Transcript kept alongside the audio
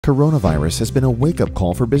Coronavirus has been a wake-up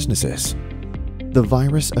call for businesses. The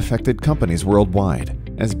virus affected companies worldwide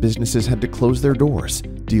as businesses had to close their doors,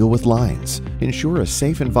 deal with lines, ensure a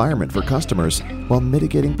safe environment for customers while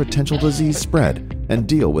mitigating potential disease spread and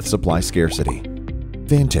deal with supply scarcity.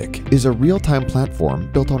 VANTIQ is a real-time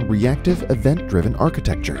platform built on reactive, event-driven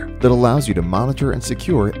architecture that allows you to monitor and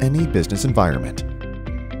secure any business environment.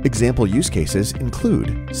 Example use cases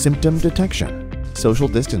include symptom detection, social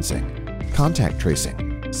distancing, contact tracing,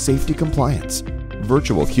 safety compliance,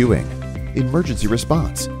 virtual queuing, emergency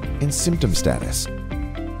response, and symptom status.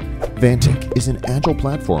 VANTIQ is an agile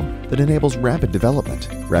platform that enables rapid development,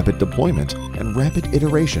 rapid deployment, and rapid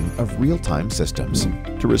iteration of real-time systems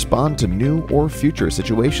to respond to new or future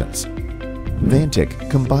situations. VANTIQ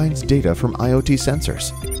combines data from IoT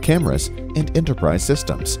sensors, cameras, and enterprise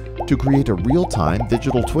systems to create a real-time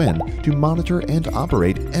digital twin to monitor and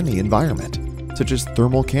operate any environment, such as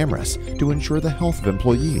thermal cameras to ensure the health of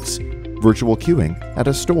employees, virtual queuing at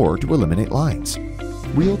a store to eliminate lines,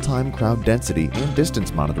 real-time crowd density and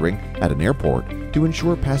distance monitoring at an airport to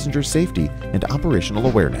ensure passenger safety and operational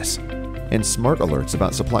awareness, and smart alerts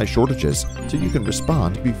about supply shortages so you can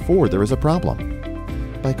respond before there is a problem.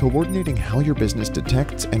 By coordinating how your business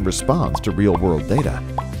detects and responds to real-world data,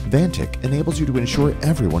 VANTIQ enables you to ensure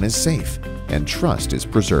everyone is safe and trust is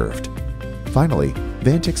preserved. Finally,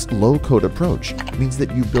 VANTIQ's low-code approach means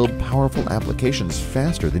that you build powerful applications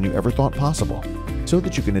faster than you ever thought possible, so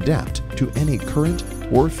that you can adapt to any current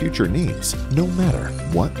or future needs, no matter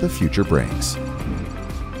what the future brings.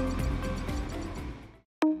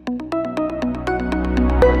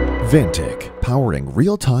 VANTIQ, powering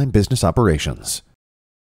real-time business operations.